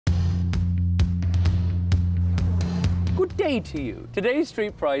Good day to you. Today's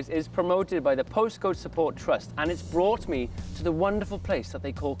street prize is promoted by the Postcode Support Trust, and it's brought me to the wonderful place that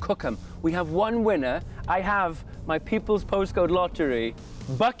they call Cookham. We have one winner. I have my People's Postcode Lottery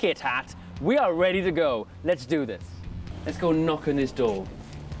bucket hat. We are ready to go. Let's do this. Let's go knock on this door.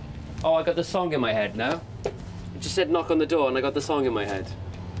 Oh, I got the song in my head now. It just said knock on the door and I got the song in my head.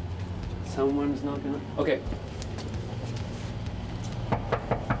 Someone's knocking on... Okay.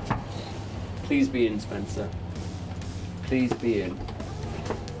 Please be in, Spencer. Please be in.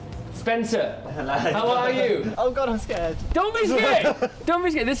 Spencer! Hello. How are you? Oh God, I'm scared. Don't be scared! Don't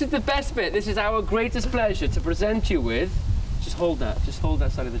be scared. This is the best bit. This is our greatest pleasure to present you with... Just hold that. Just hold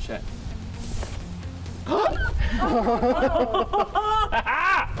that side of the chair.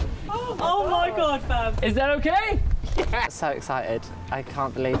 Oh my God, Fab. Is that okay? Yeah. So excited. I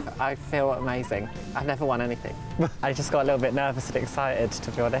can't believe I feel amazing. I've never won anything. I just got a little bit nervous and excited,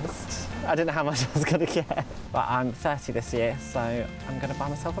 to be honest. I didn't know how much I was going to get. But I'm 30 this year, so I'm going to buy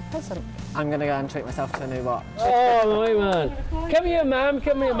myself a present. I'm going to go and treat myself to a new watch. Oh, my man. Come here, ma'am.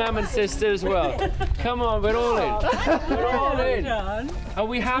 Come here, ma'am and sister as well. Come on, we're all in. We're all in. Are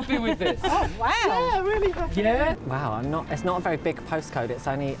we happy with this? Oh, wow. Yeah, really happy. Yeah? Wow, it's not a very big postcode. It's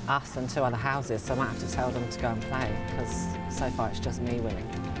only us and 2 other houses, so I might have to tell them to go and play, because so far it's just me winning.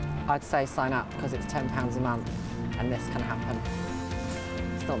 I'd say sign up, because it's £10 a month, and this can happen.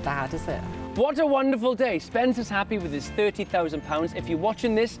 It's not bad, is it? What a wonderful day. Spencer's happy with his £30,000. If you're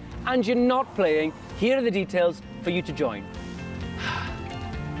watching this and you're not playing, here are the details for you to join.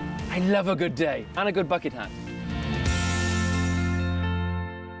 I love a good day and a good bucket hat.